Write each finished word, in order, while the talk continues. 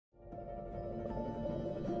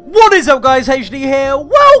What is up, guys? HD here.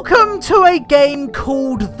 Welcome to a game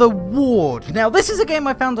called The Ward. Now, this is a game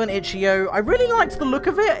I found on itch.io. I really liked the look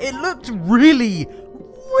of it. It looked really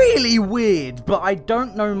weird, but I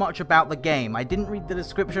don't know much about the game. I didn't read the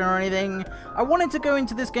description or anything. I wanted to go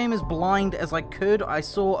into this game as blind as I could. I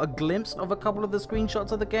saw a glimpse of a couple of the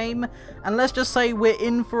screenshots of the game, and let's just say we're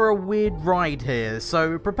in for a weird ride here.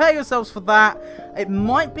 So prepare yourselves for that. It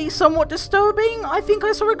might be somewhat disturbing. I think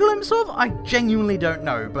I saw a glimpse of. I genuinely don't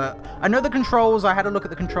know, but I know the controls. I had a look at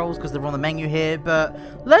the controls because they're on the menu here, but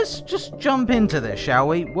let's just jump into this, shall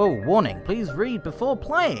we? Whoa, warning. Please read before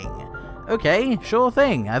playing. Okay, sure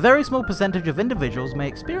thing. A very small percentage of individuals may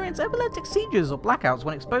experience epileptic seizures or blackouts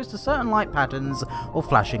when exposed to certain light patterns or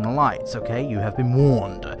flashing lights. Okay, you have been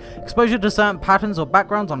warned. Exposure to certain patterns or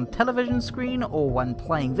backgrounds on a television screen or when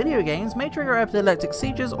playing video games may trigger epileptic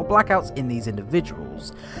seizures or blackouts in these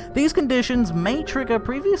individuals. These conditions may trigger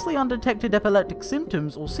previously undetected epileptic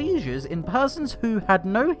symptoms or seizures in persons who had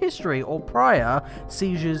no history or prior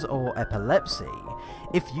seizures or epilepsy.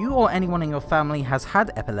 If you or anyone in your family has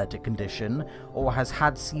had epileptic condition or has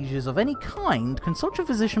had seizures of any kind, consult your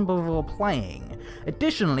physician before playing.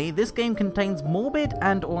 Additionally, this game contains morbid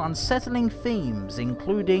and or unsettling themes,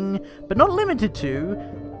 including, but not limited to,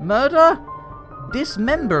 murder,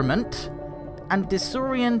 dismemberment, and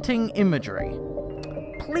disorienting imagery.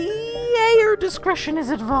 Player discretion is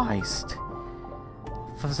advised.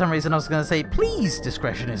 For some reason I was going to say, please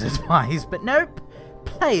discretion is advised, but nope,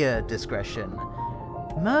 player discretion.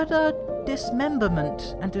 Murder,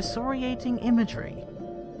 dismemberment, and disorientating imagery.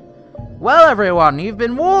 Well, everyone, you've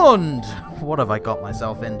been warned! What have I got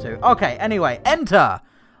myself into? Okay, anyway, enter!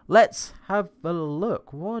 Let's have a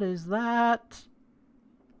look. What is that?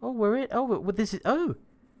 Oh, we're in. Oh, this is. Oh!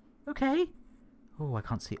 Okay. Oh, I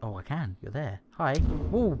can't see. Oh, I can. You're there. Hi.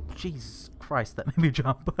 Oh, Jesus Christ, that made me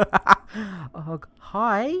jump.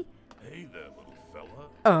 Hi. Hey there, little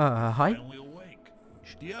fella. Hi. Finally awake.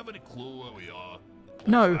 Do you have any clue where we are?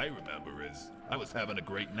 No. What I remember is I was having a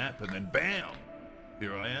great nap and then bam!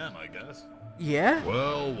 Here I am, I guess. Yeah?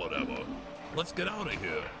 Well, whatever. Let's get out of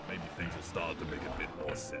here. Maybe things will start to make a bit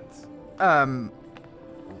more sense.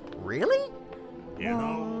 Really? You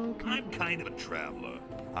know, I'm kind of a traveler.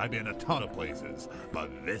 I've been a ton of places,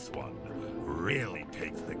 but this one really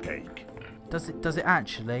takes the cake. Does it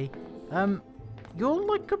actually? You're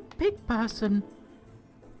like a pig person.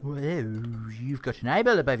 Whoa, you've got an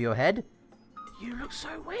eyeball above your head. You look so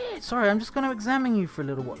weird. Sorry, I'm just going to examine you for a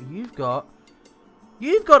little while. You've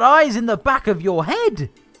got eyes in the back of your head.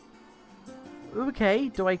 Okay,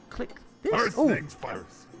 do I click this? First things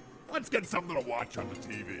first. Let's get something to watch on the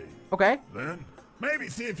TV. Okay. Then, maybe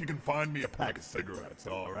see if you can find me a pack of cigarettes,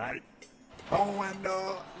 alright? Oh, and,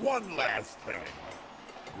 one last thing.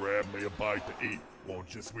 Grab me a bite to eat,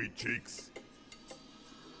 won't you, sweet cheeks?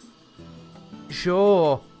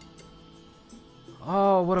 Sure.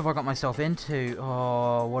 Oh, what have I got myself into?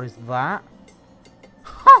 Oh, what is that?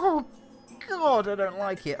 Oh, God, I don't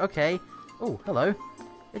like it. Okay. Oh, hello.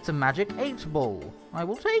 It's a magic 8-ball. I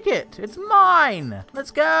will take it. It's mine.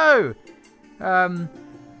 Let's go. I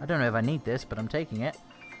don't know if I need this, but I'm taking it.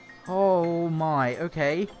 Oh, my.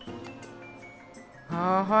 Okay.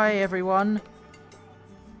 Hi, everyone.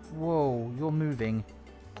 Whoa, you're moving.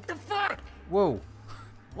 What the fuck? Whoa.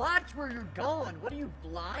 Watch where you're going. What are you,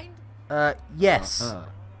 blind? Yes.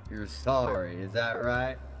 You're sorry, is that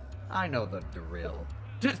right? I know the drill.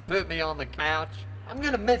 Just put me on the couch. I'm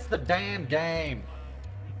gonna miss the damn game.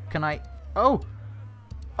 Can I... Oh.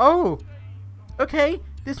 Oh. Okay.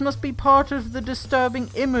 This must be part of the disturbing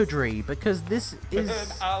imagery, because this is...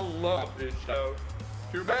 Man, I love this show.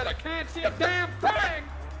 Too bad I can't see a damn thing!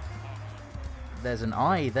 There's an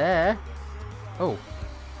eye there. Oh.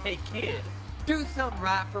 Hey, kid, do something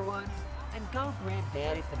right for once and go grab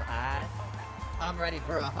daddy some eyes. I'm ready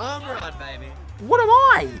for a home run, baby. What am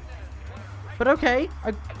I? But okay,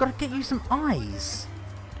 I gotta get you some eyes.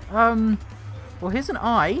 Well, here's an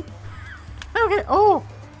eye. Okay, oh.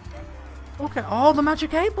 Okay, oh, the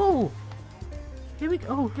magic 8-ball. Here we go.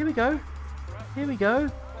 Oh, here we go. Here we go.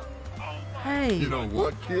 Hey. You know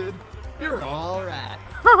what, kid? You're all right.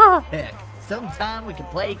 Heck, sometime we can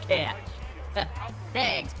play catch.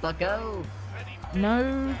 Thanks, bucko.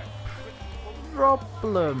 No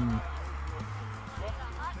problem.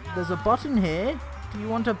 There's a button here. Do you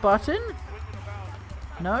want a button?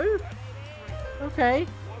 No? Okay.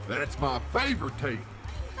 That's my favorite tape.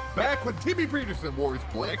 Back when Timmy Peterson wore his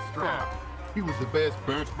black stripe, he was the best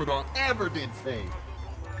benchman I ever did see.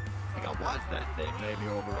 I think I watched that thing maybe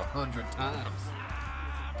over 100 times.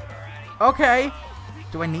 Okay.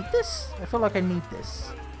 Do I need this? I feel like I need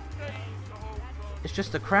this. It's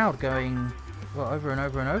just a crowd going, well, over and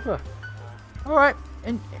over and over. Alright,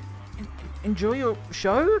 enjoy your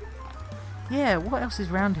show? Yeah, what else is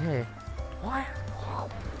round here? What?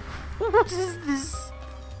 What is this?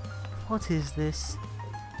 What is this?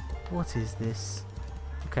 What is this?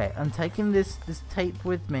 Okay, I'm taking this tape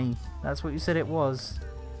with me. That's what you said it was.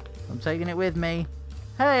 I'm taking it with me.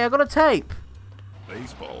 Hey, I got a tape!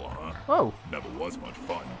 Baseball, huh? Oh. Never was much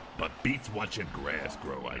fun, but beats watching grass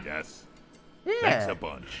grow, I guess. Yeah. Thanks a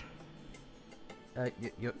bunch.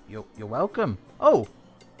 You're welcome. Oh.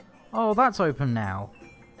 Oh, that's open now.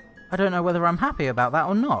 I don't know whether I'm happy about that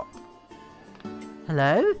or not.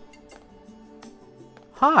 Hello?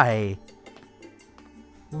 Hi.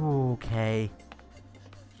 Okay.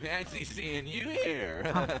 Fancy seeing you here.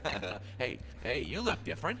 Hey, you look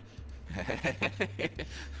different.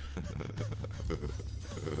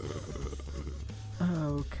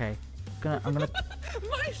 Okay. I'm gonna.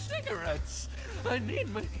 My cigarettes. I need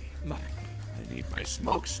my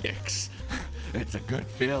smoke sticks. It's a good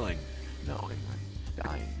feeling, knowing I'm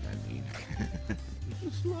dying. I mean,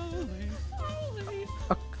 slowly.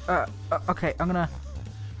 Okay, I'm gonna.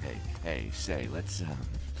 Hey, say, let's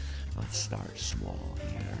start small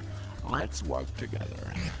here. Let's work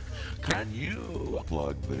together. Can you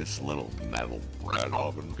plug this little metal bread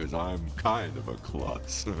oven? Because I'm kind of a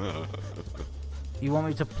klutz. You want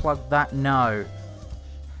me to plug that? No.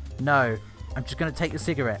 No. I'm just gonna take the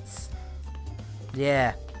cigarettes.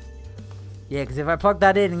 Yeah. Yeah, because if I plug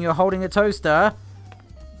that in and you're holding a toaster,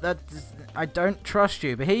 I don't trust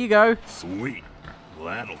you. But here you go. Sweet. Well,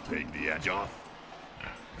 that'll take the edge off.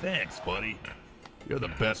 Thanks, buddy. You're the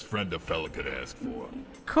best friend a fella could ask for.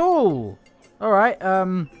 Cool. Alright,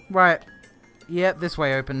 right. Yep, this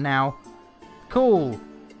way open now. Cool.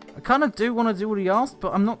 I kind of do want to do what he asked,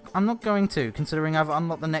 but I'm not going to, considering I've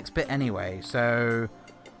unlocked the next bit anyway, so...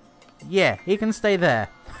 Yeah, he can stay there.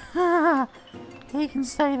 He can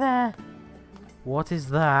stay there. What is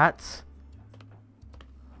that?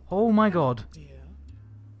 Oh my god. Dear,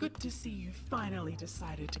 good to see you finally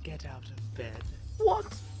decided to get out of bed. What?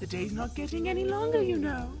 The day's not getting any longer, you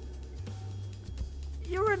know.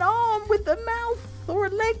 You're an arm with a mouth, or a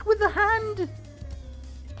leg with a hand.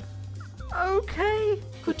 Okay.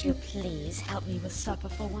 Could you please help me with supper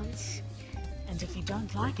for once? And if you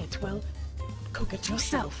don't like it, well, cook it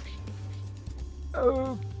yourself.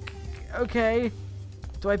 Oh, okay.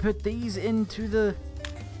 Do I put these into the...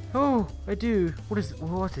 Oh, I do.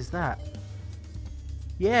 What is that?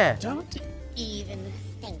 Yeah. Don't even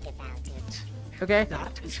think about it. Okay.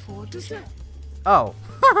 That is for dessert. Oh.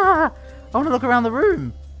 I want to look around the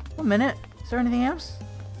room. 1 minute. Is there anything else?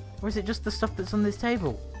 Or is it just the stuff that's on this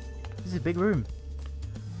table? This is a big room.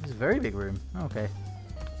 This is a very big room. Okay.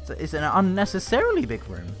 So it's an unnecessarily big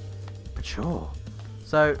room. But sure.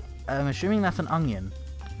 So, I'm assuming that's an onion.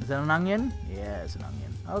 Is that an onion? Yeah, it's an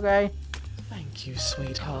onion. Okay. Thank you,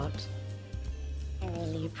 sweetheart. I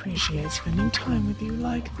really appreciate spending time with you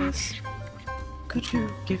like this. Could you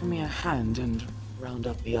give me a hand and round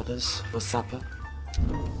up the others for supper?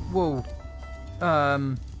 Whoa.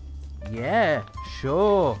 Yeah,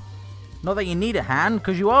 sure. Not that you need a hand,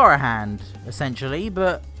 because you are a hand, essentially,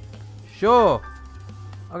 but sure.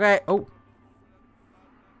 Okay, oh.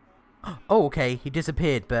 Oh, okay, he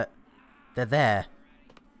disappeared, but they're there.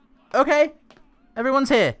 Okay, everyone's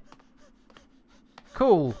here.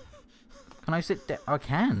 Cool. Can I sit down? I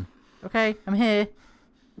can. Okay, I'm here.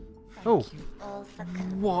 Oh. All for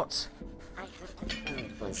coming. What? I hope the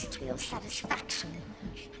food was to your satisfaction.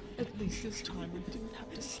 At least this time I didn't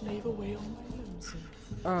have to slave away on my lonesome.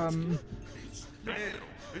 Damn,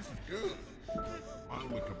 this is good. My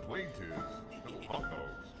only complaint is no hot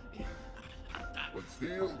dogs. But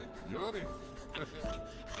still, yummy.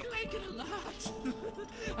 I like it a lot.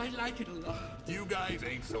 I like it a lot. You guys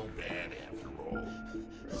ain't so bad after all.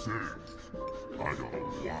 Say, I don't know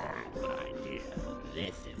why. Idea.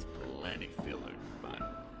 This is plenty filling, but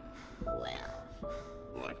well,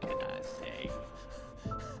 what can I say?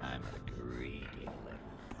 I'm a greedy little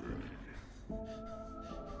brute.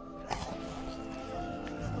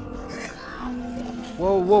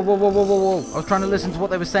 Whoa, whoa, whoa, whoa, whoa, whoa, whoa. I was trying to listen to what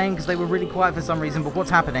they were saying because they were really quiet for some reason, but what's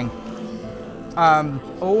happening?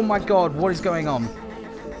 Oh my god, what is going on?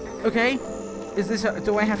 Okay, is this,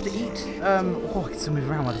 do I have to eat? Oh, I can still move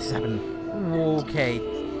around while this is happening. Okay,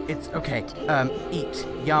 it's, okay, eat,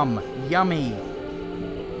 yum, yummy.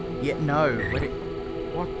 Yeah, no, wait,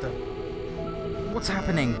 what the, what's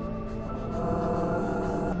happening?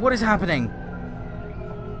 What is happening?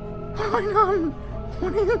 What's going on?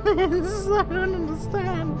 What is this? I don't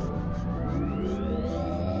understand.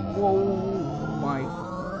 Whoa, my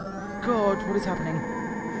god, what is happening?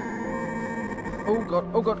 Oh god,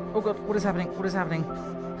 oh god, oh god, what is happening? What is happening?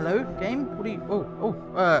 Hello, game? What are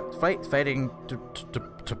you... it's fading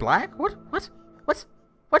to black? What? What? What?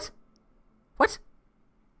 What? What?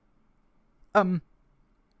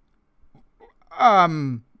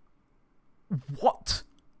 What?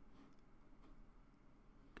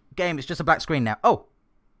 Game, it's just a black screen now. Oh!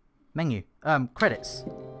 Menu. Credits.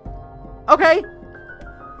 Okay!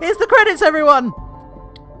 Here's the credits, everyone!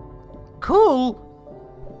 Cool!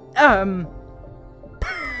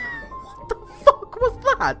 What the fuck was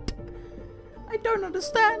that? I don't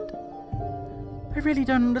understand. I really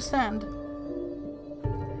don't understand.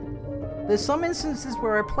 There's some instances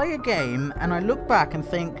where I play a game and I look back and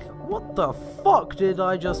think, what the fuck did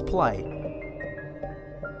I just play?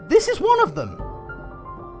 This is one of them.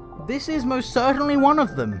 This is most certainly one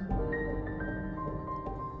of them.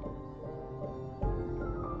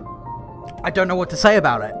 I don't know what to say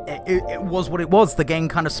about it. It was what it was. The game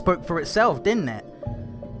kind of spoke for itself, didn't it?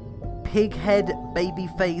 Pighead,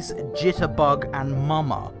 Babyface, Jitterbug, and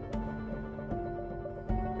Mama.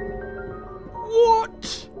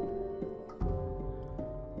 What?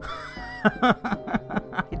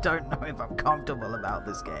 I don't know if I'm comfortable about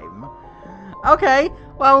this game. Okay,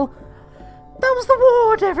 well, that was the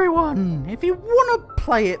Ward, everyone. If you want to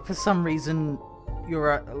play it for some reason,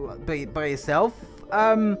 you're by yourself,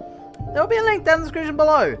 there'll be a link down in the description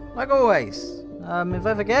below, like always. If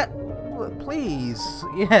I forget, please,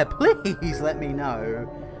 yeah, please let me know.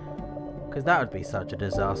 Because that would be such a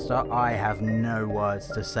disaster. I have no words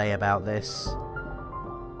to say about this.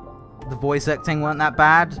 The voice acting weren't that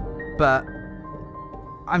bad, but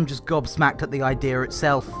I'm just gobsmacked at the idea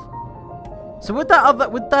itself. So would that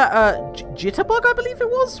Jitterbug, I believe it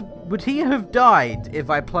was, would he have died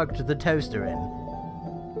if I plugged the toaster in?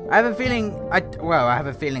 I have a feeling, I have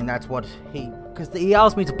a feeling that's what because he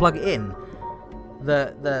asked me to plug it in.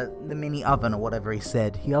 The mini oven or whatever he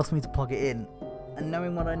said. He asked me to plug it in. And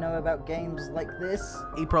knowing what I know about games like this,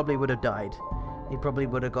 he probably would have died. He probably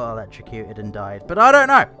would have got electrocuted and died. But I don't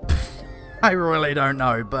know. I really don't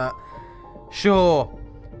know, but sure.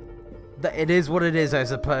 It is what it is, I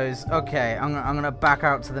suppose. Okay, I'm gonna back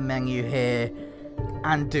out to the menu here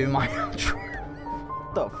and do my outro.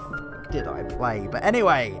 What the fuck did I play? But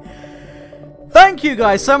anyway, thank you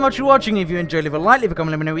guys so much for watching. If you enjoyed, leave a like, leave a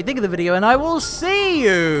comment, let me know what you think of the video, and I will see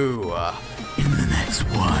you in the next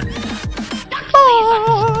one.